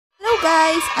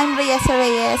guys, I'm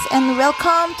Reyes and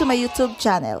welcome to my YouTube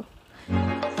channel.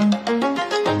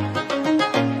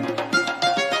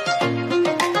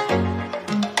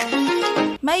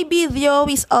 My video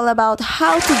is all about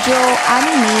how to draw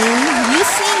anime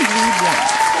using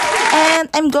Gradients. And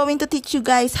I'm going to teach you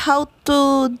guys how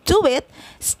to do it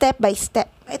step by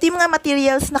step. Ito yung mga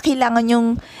materials na kailangan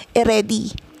yung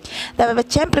i-ready. Dapat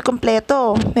syempre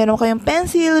kompleto. Meron kayong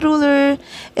pencil, ruler,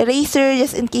 eraser,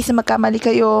 just in case magkamali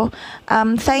kayo,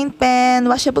 fine pen,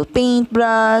 washable paint,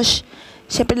 brush,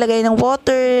 syempre lagay ng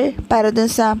water para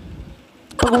dun sa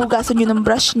paghugasan nyo ng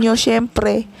brush nyo,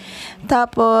 syempre.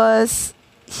 Tapos,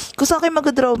 gusto ko kayo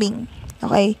mag-drawing.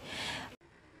 Okay?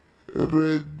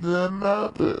 Read na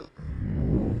natin.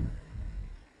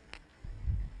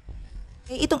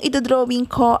 Itong idodrawing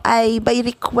ko ay by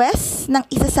request ng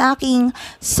isa sa aking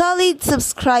solid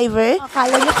subscriber.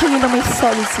 Akala nyo kayo na may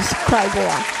solid subscriber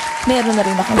ah. Meron na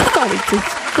rin akong solid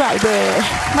subscriber.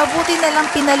 Mabuti na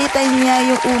lang pinalitan niya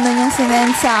yung una niyang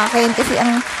sinend sa akin kasi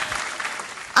ang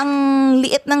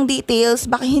liit ng details,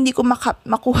 baka hindi ko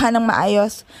makuha ng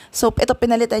maayos. So, ito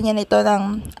pinalitan niya nito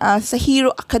ng sa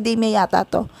Hero Academia yata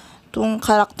to. Itong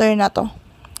character na to.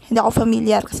 Hindi ako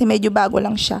familiar kasi medyo bago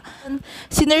lang siya.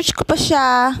 Sinearch ko pa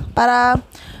siya para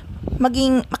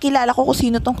makilala ko kung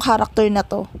sino tong character na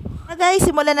to. Guys,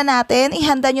 simulan na natin.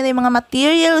 Ihanda nyo na yung mga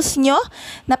materials nyo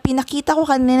na pinakita ko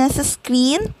kanina sa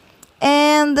screen.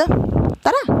 And,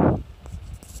 tara!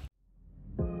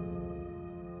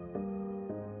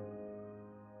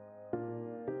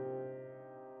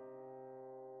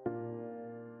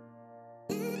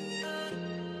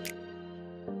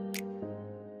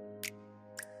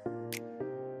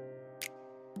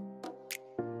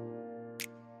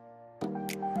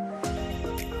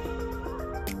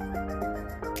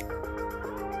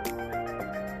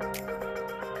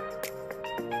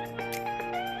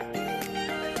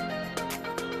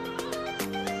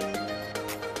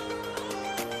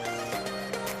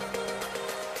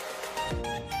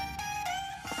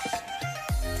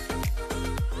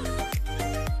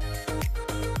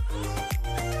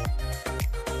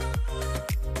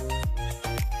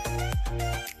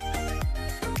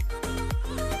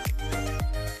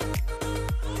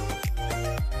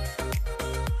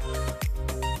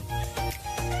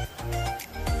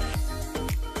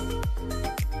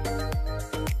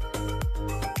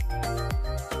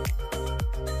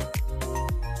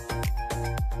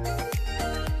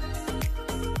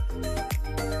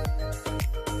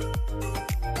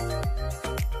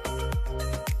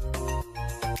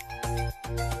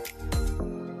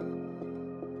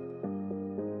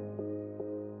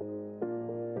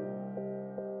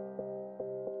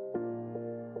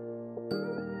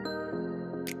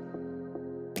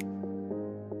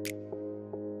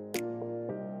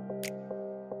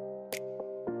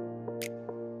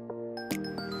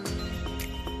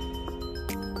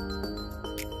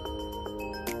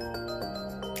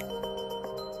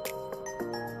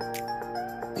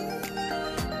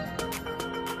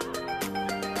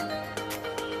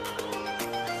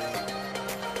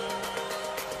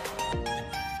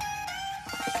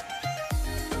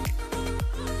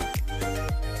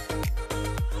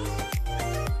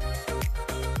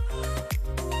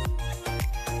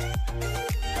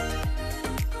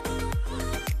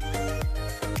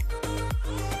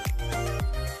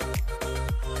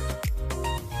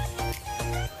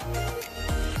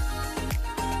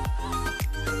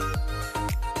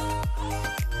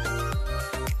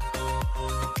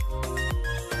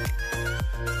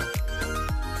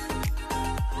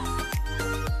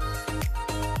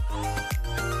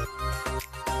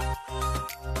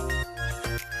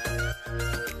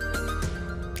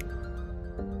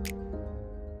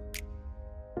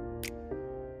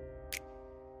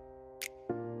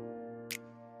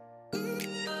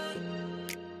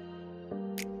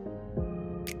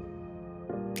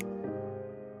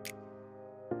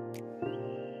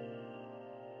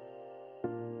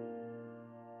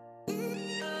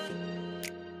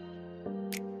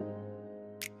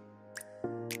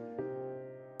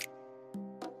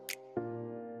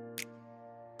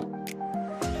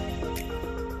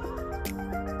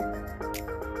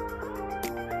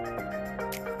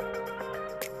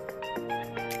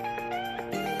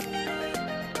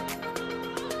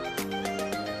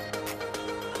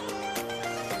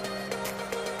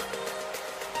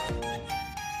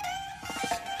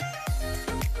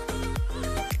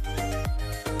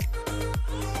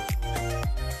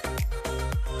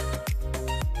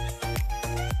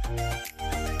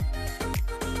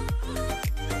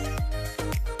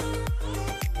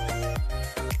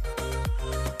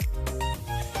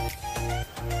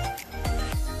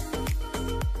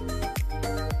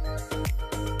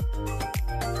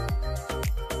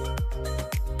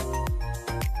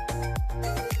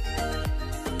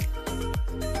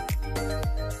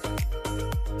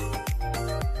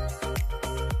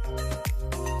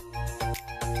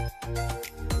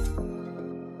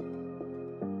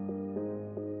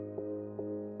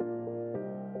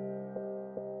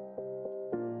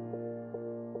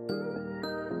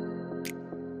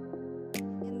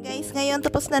 guys, ngayon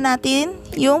tapos na natin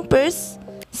yung first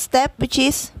step, which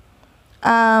is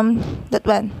that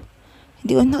one.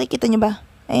 Hindi ko nakikita nyo ba?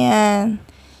 Ayan.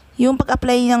 Yung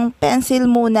pag-apply ng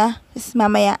pencil muna, is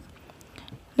mamaya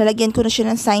lalagyan ko na siya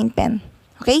ng sign pen.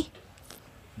 Okay?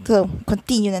 So,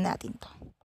 continue na natin to.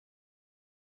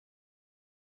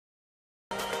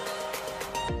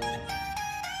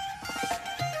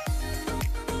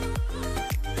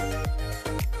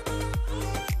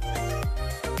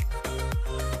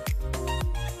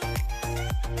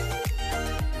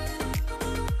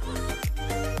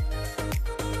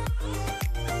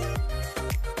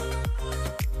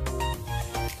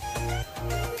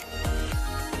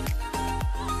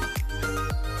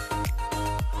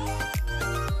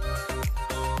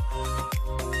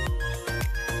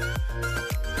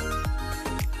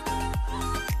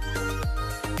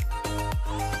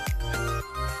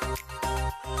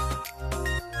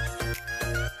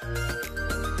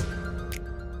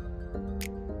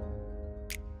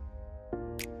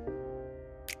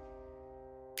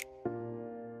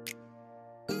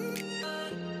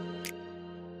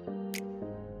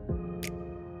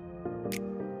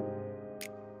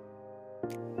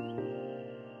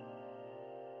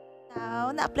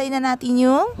 Now, na-apply na natin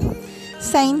yung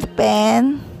sign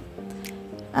pen.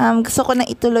 Gusto ko na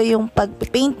ituloy yung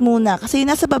pag-paint muna. Kasi yung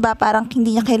nasa baba, parang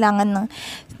hindi niya kailangan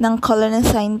ng color ng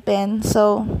sign pen.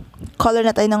 So, color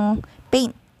na tayo ng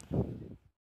paint.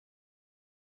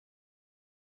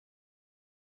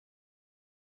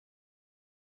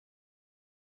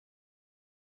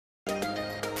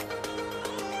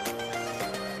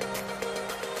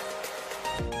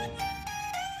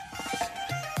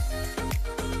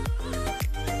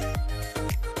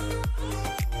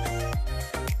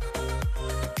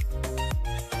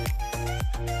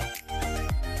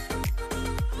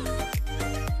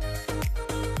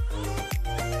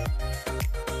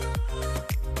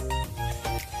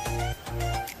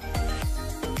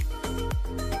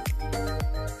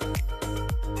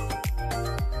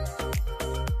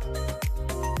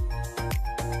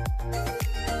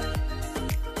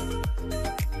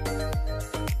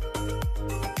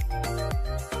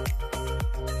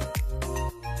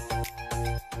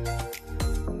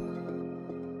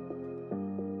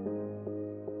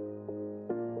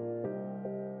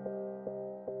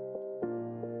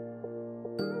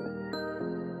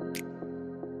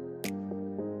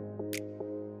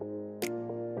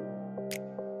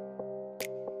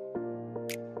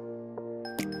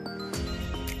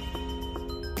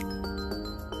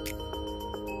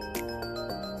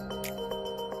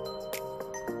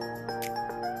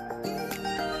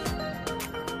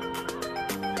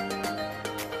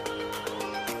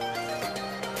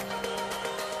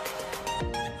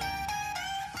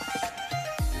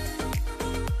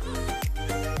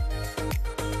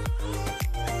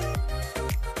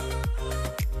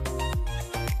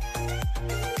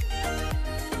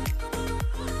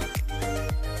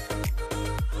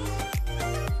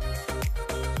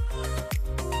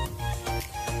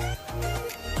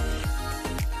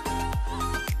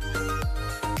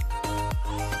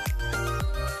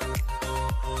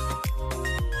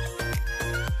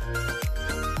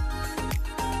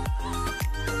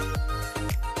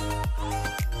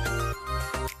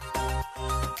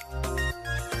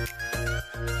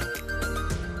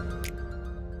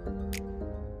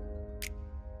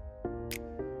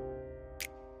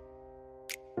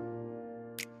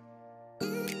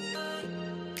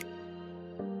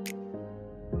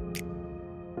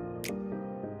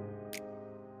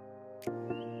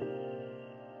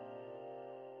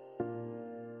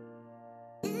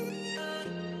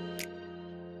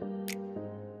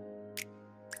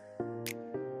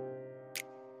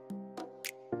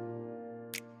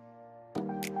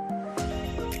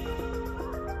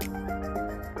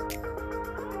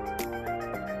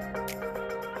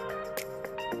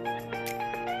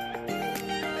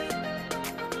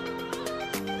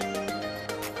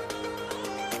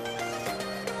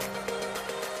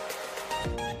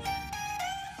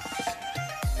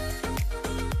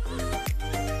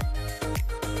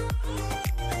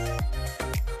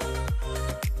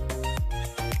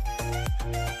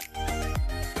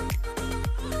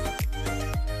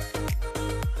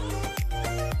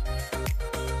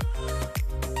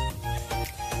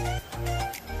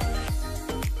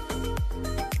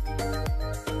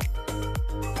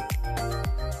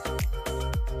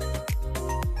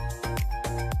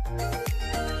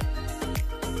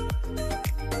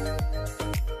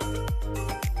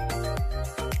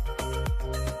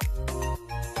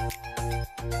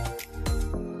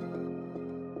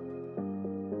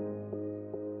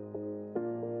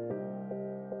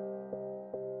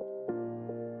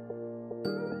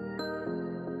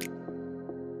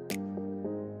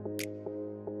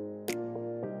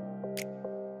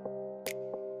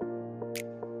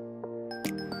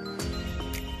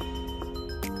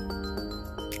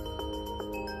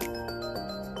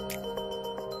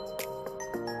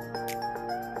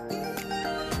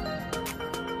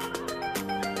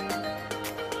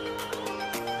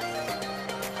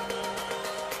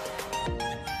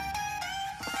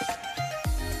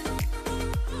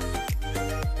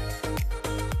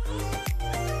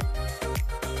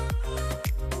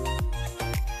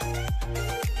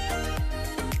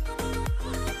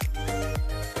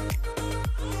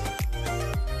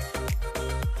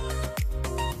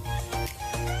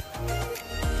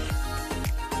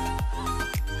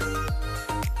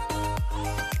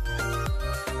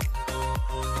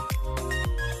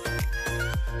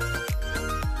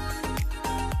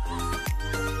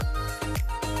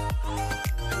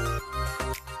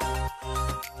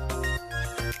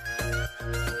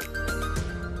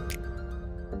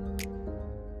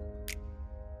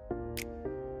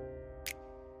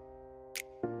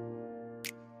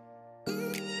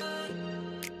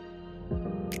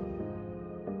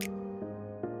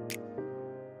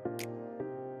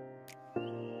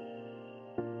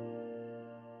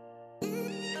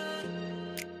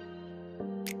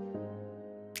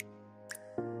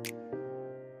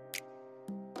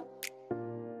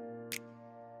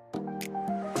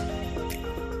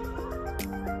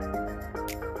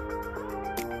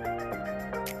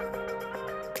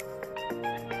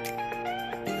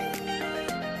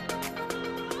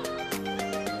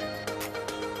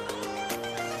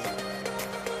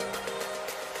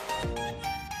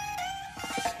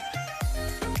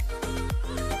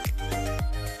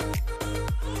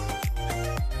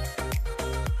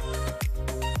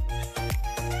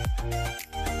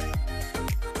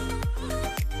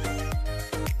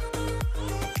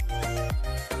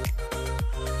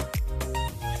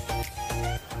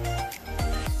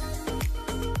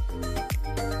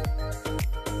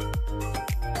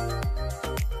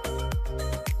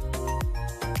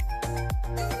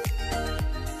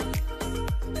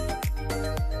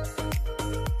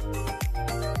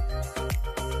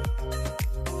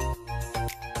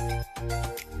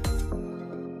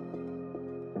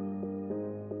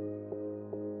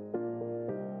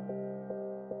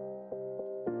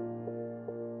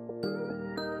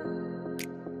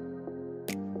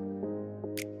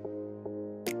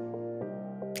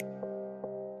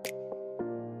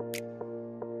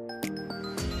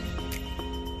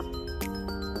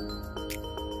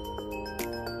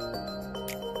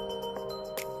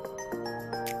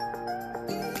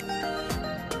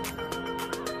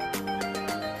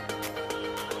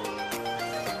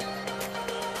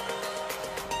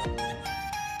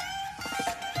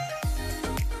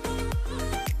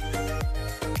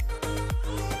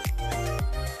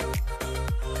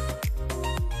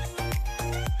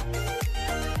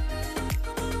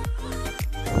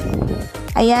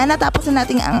 Ayan, natapos na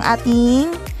natin ang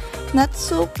ating not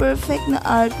so perfect na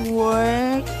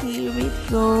artwork. Here it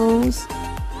goes.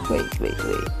 Wait.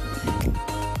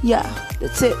 Yeah,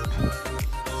 that's it.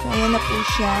 So, ayan na po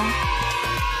siya.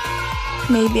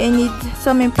 Maybe I need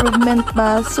some improvement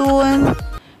pa soon.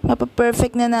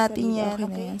 Mapa-perfect na natin yan.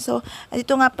 Okay. So,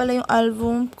 ito nga pala yung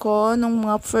album ko nung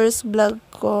mga first vlog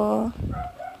ko.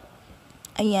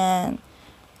 Ayan.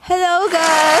 Hello,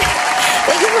 guys!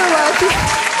 Thank you for watching.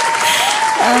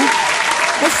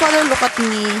 My father look at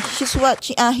me.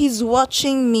 He's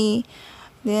watching me.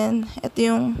 Then, ito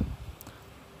yung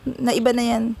naiba na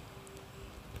yan.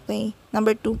 Okay,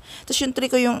 number 2. Tapos yung 3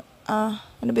 ko yung,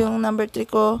 ano ba yung number 3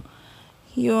 ko?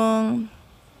 Yung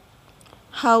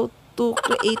how to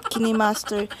create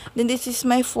Kinemaster. Then this is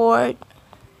my 4th.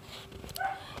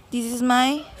 This is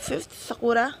my 5th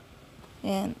Sakura.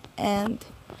 And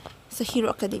sa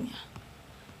Hero Academia.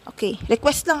 Okay,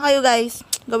 request lang kayo guys.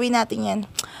 Gawin natin yan.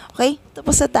 Okay,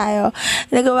 tapos na tayo.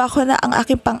 Nagawa ko na ang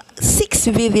aking pang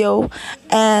 6th video.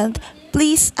 And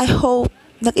please, I hope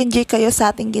nag-enjoy kayo sa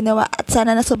ating ginawa at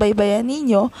sana nasubaybayan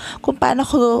ninyo kung paano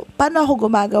ako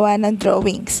gumagawa ng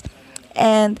drawings.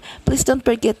 And please don't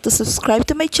forget to subscribe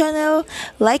to my channel,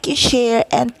 like and share,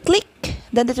 and click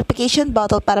the notification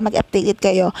button para mag-update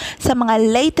kayo sa mga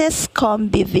latest com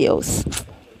videos.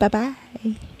 Bye-bye!